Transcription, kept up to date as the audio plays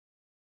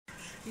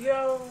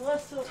Yo,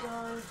 what's up,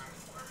 guys?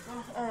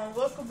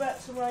 Welcome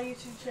back to my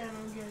YouTube channel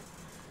again.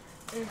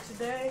 And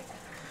today,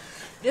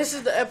 this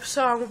is the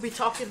episode I'm gonna be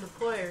talking to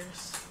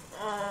players.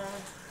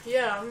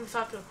 Yeah, I'm gonna be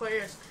talking to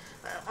players.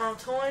 I'm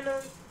telling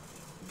them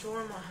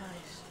join my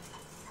heist.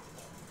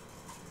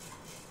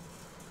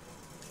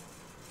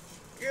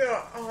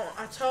 Yeah,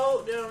 I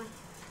told them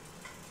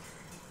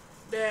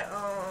that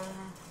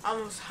I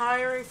was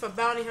hiring for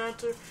bounty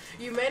hunter.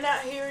 You may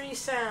not hear any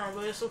sound,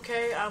 but it's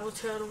okay. I will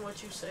tell them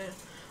what you said.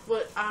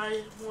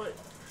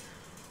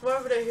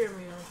 Whatever they hear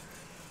me on.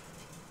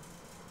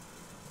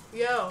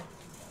 Yo.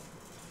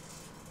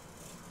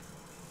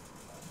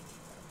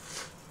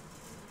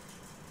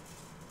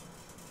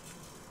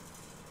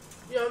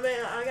 Yo,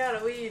 man, I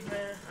gotta leave,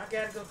 man. I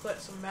gotta go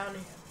collect some bounty.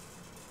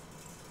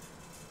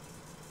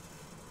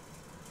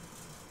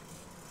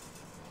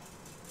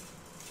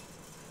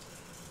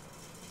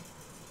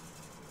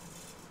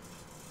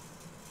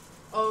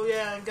 Oh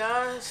yeah, and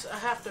guys, I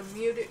have to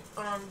mute it.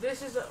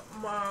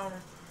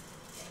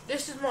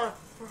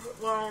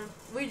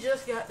 We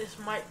just got this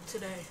mic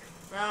today.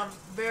 I'm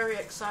very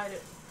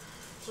excited.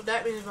 So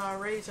that means by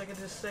race, I can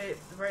just say it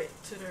right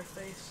to their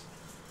face.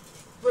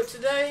 But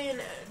today,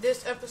 in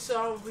this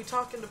episode, we'll be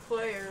talking to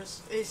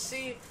players and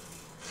see.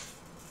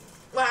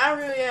 Well, I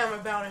really am a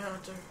bounty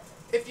hunter.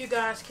 If you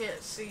guys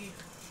can't see,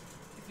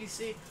 if you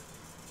see,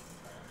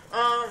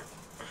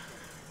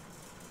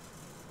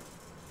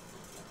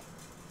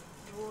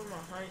 doing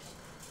my heist.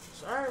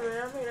 Sorry,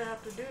 man, I'm gonna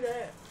have to do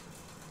that.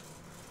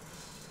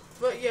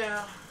 But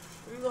yeah,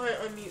 let me go ahead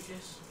and unmute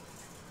this.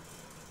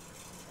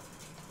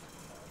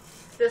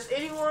 Does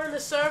anyone in the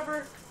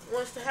server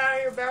wants to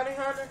hire a bounty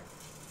hunter?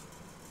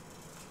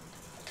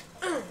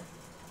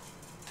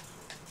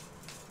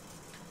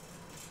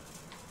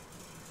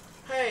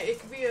 Hey, it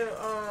could be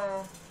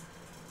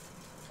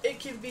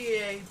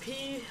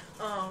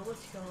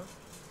what's it called?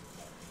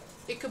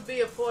 It could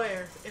be a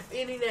player, if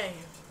any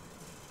name.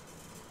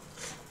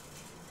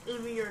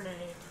 Give me your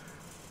name.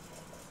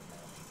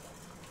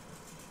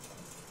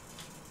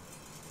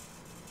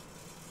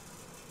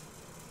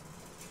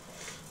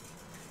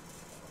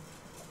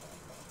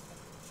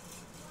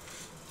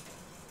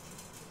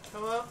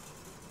 Hello?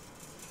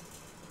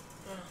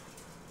 Yeah.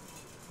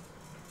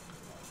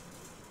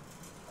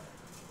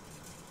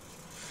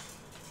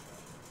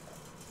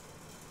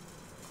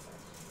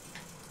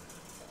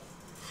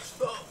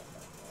 Oh.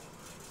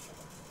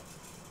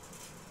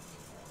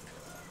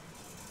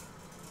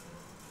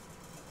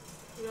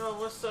 Yo,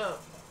 what's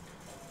up?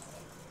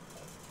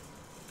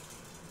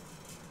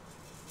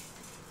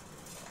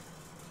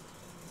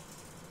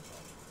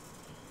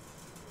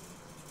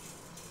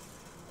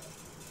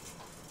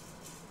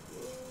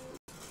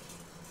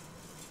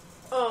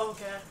 Oh,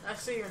 okay. I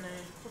see your name.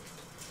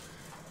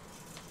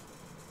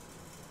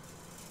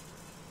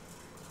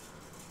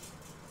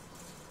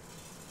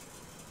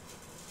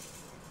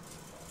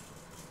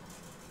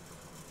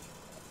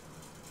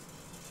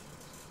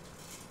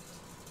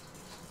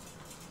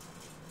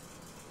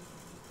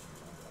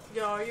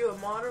 Yo, are you a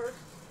modder?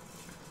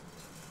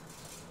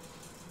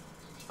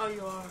 Oh,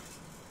 you are.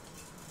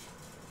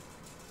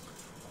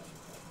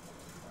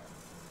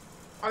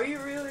 Are you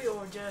really,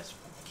 or just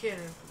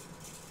kidding?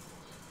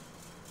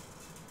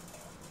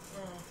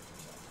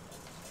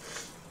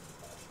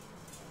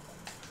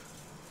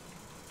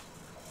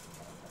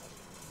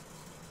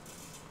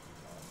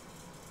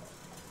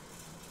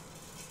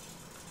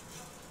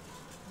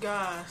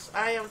 Guys,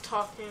 I am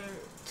talking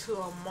to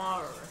a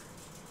modder.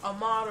 A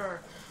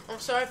modder. I'm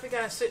sorry if you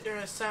guys sit there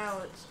in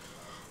silence.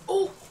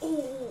 Ooh, ooh, ooh,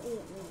 ooh,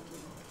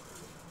 ooh.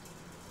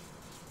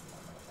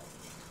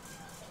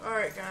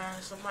 Alright,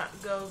 guys, I'm about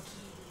to go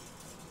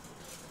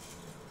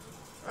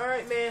to...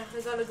 Alright, man,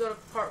 I'm gonna go to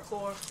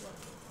parkour.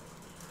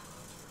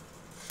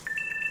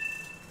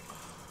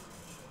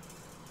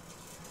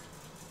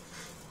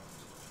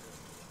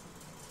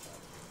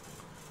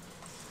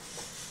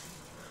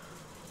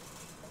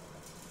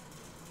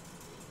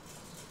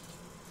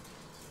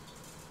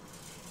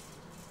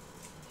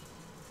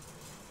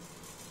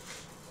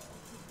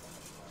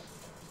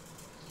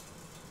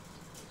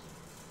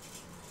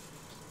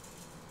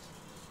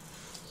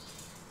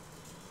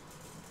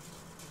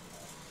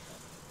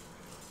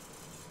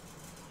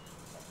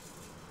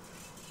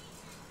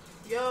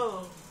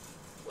 Yo,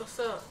 what's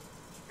up,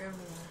 everyone?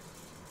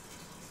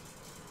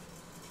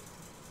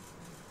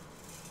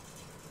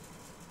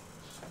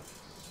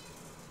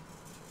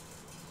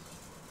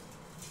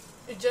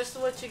 And just to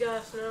let you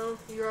guys know,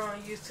 you're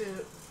on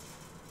YouTube.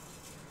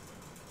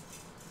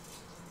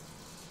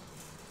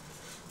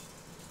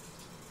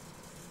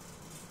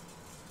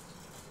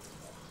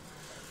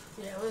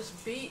 Yeah, let's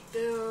beat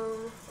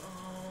them.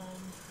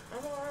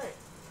 I'm alright.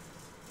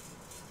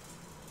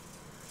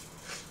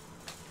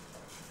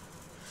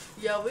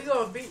 Yeah, we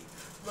gonna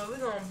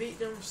beat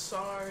them.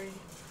 Sorry.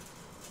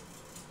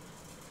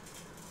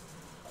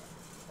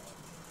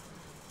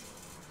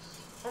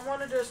 I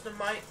wonder does the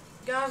mic,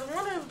 guys? I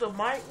wonder if the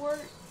mic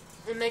work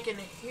and they can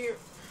hear.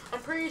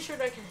 I'm pretty sure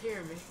they can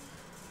hear me.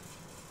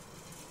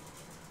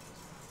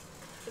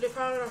 They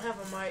probably don't have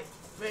a mic.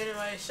 But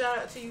anyway, shout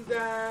out to you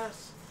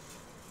guys.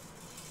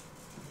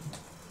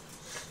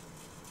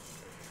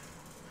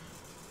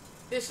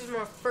 This is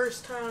my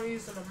first time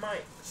using a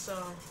mic,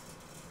 so.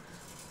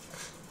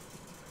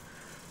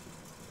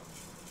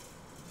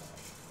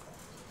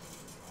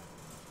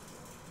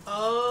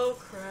 Oh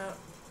crap.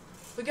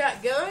 We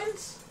got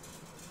guns?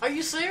 Are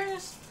you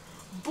serious?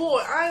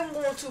 Boy, I am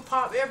going to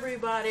pop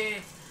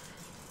everybody.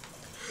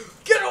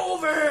 Get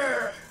over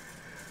here!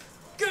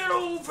 Get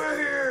over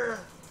here!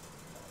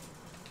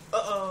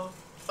 Uh-oh.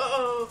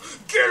 Uh-oh.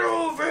 Get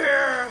over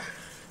here!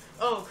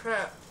 Oh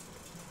crap.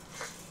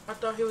 I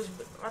thought he was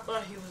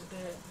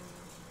dead.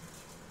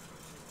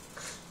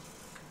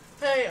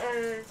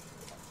 Hey,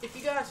 if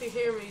you guys can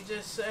hear me,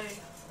 just say,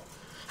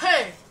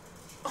 hey!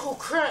 Oh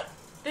crap!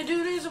 The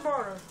dude is a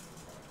martyr.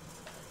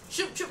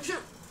 Shoot, shoot,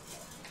 shoot!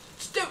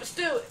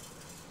 Steal it!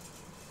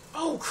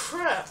 Oh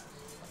crap!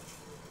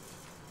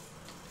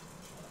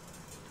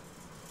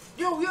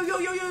 Yo!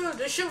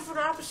 They're shooting from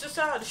the opposite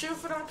side.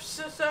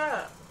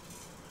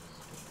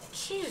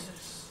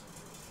 Jesus.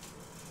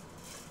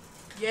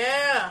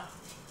 Yeah.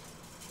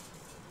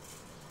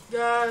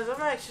 Guys,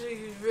 I'm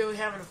actually really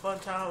having a fun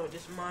time with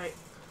this mic.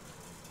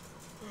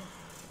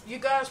 You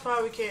guys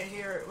probably can't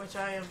hear it, which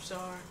I am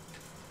sorry.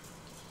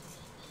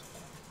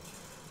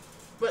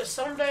 But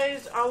some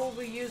days I will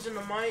be using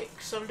the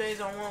mic, some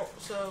days I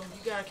won't, so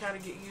you gotta kind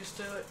of get used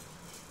to it.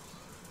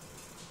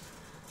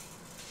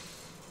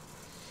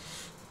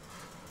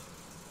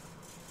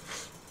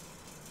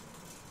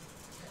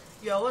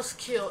 Yo, let's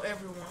kill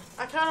everyone.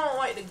 I kind of don't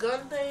like the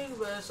gun thing,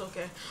 but it's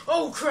okay.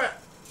 Oh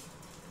crap!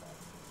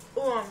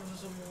 Oh, I'm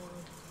losing more.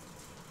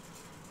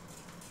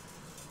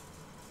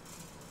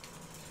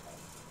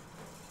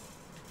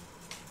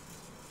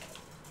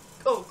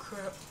 Oh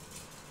crap.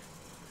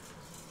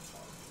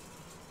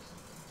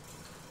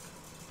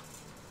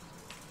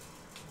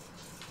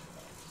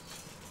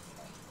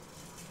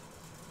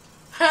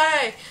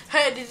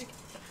 Hey, did you...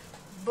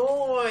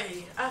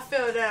 Boy, I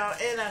fell down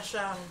and I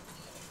shot him.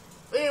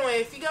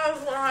 Anyway, if you guys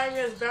want to hire me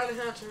as a bounty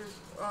hunter,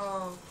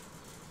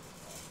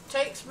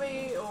 text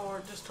me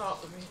or just talk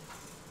to me.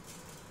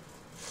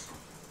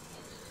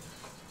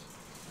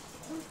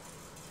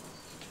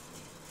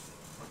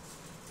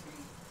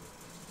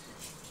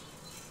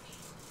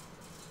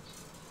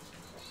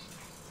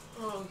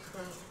 Oh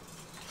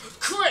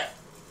crap!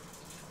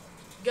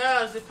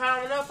 Guys, they're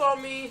piling up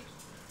on me.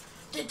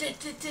 Okay,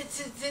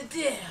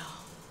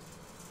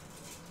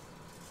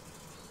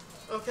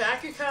 I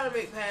can kind of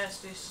make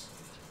past this.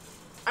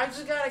 I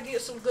just gotta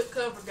get some good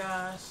cover,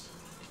 guys.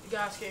 You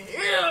guys can't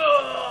hear.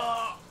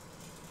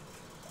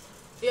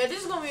 Yeah,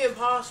 this is gonna be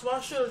impossible.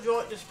 I should have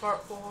joined this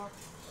part 4.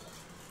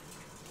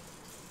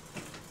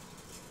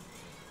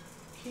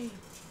 Key.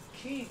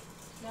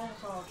 Mama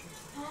called you.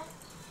 Huh?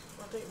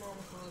 I think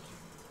Mama called you.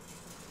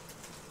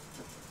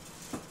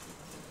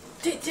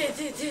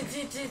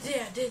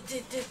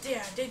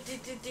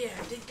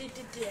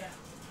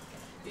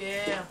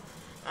 Yeah,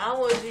 I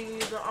wasn't even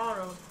using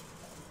auto.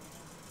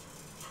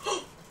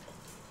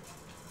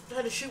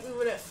 Had to shoot me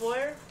with that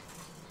flare.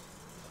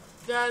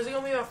 Guys, it's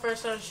gonna be my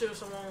first time shooting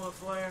someone with a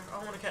flare. I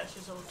want to catch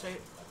this on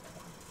tape.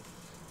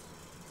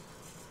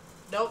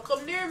 Don't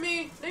come near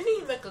me. They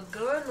need to make a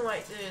gun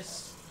like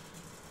this.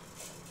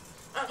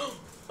 Oh,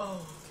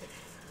 okay.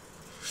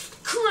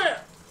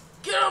 Crap!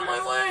 Get out of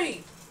my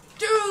way!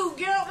 Dude,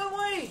 get out of my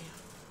way!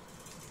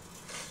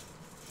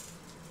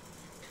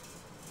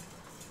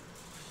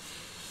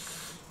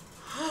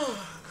 Oh,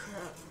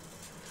 crap.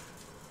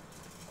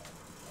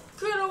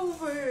 Get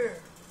over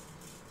here!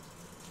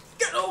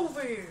 Get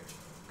over here!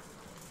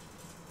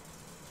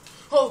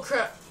 Oh,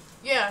 crap.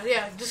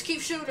 Yeah, just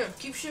keep shooting him.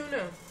 Keep shooting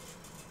him.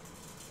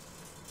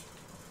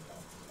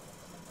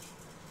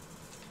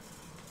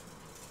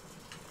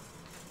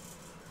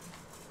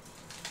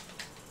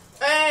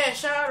 Hey, I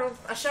shot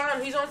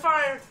him. He's on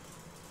fire.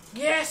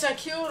 Yes, I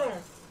killed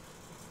him.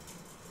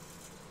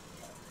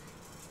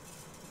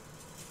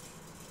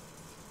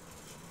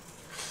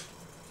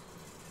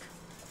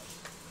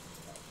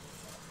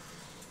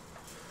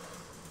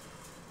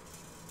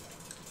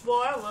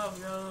 Boy, I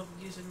love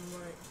using the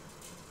mic.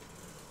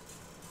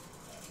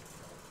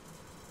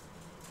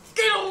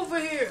 Get over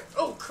here!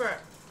 Oh,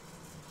 crap.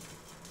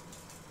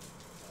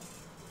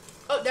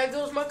 Oh, there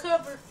goes my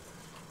cover.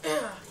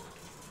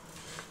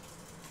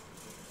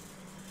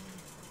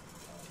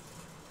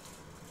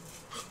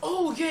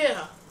 Oh,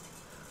 yeah.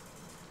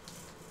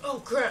 Oh,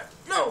 crap.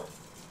 No.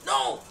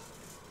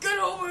 Get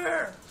over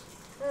here.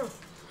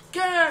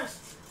 Guys,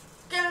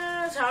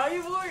 how are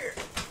you here?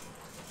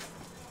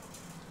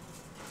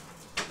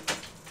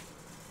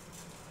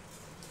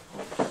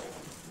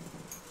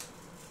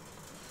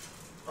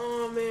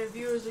 Oh, man,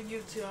 viewers of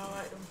YouTube, I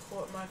like to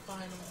report my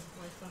final.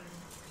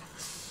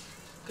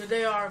 Because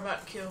they are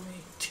about to kill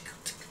me.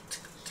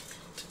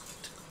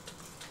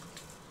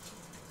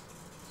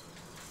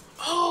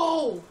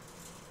 Oh!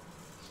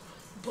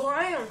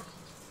 Blam!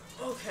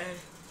 Okay.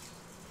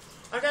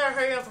 I gotta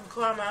hurry up and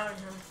climb out of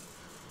here.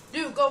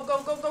 Dude, go.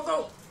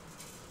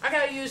 I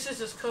gotta use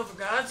this as cover,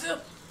 guys.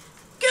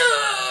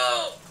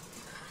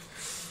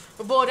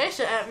 Boy, they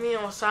should add me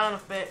on sound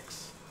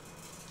effects.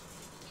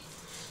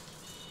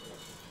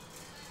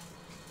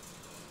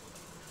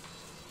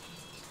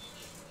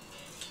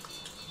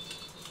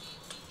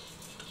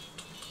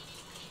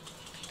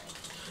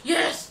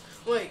 Yes!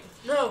 Wait,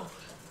 no.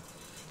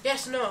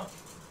 Yes, no.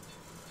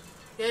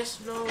 Yes,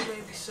 no,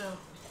 maybe so.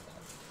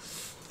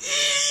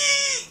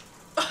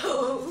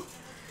 Oh,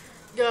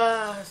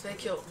 gosh, they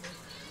killed me.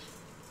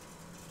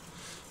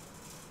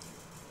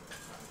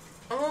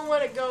 I'm gonna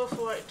let it go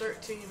for like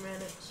 13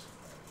 minutes.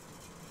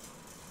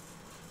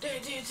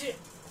 Damn.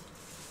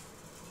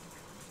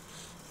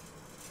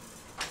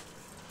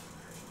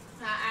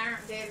 I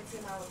ironed that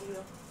into my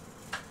wheel.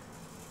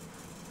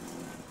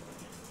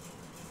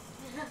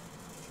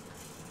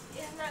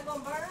 It's not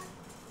gonna burn.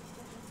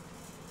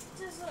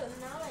 It just looks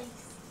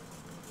nice.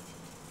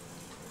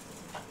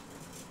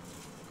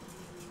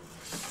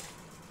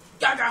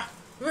 Gaga!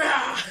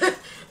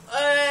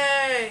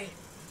 Hey!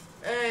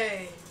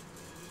 Hey!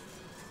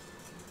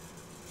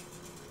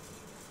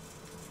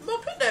 Well,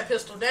 put that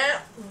pistol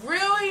down.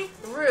 Really?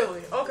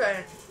 Really?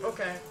 Okay.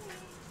 Okay.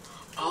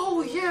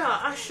 Oh, yeah.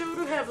 I sure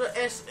do have the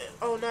S.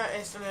 Oh, not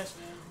SNS,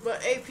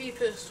 but AP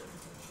pistol.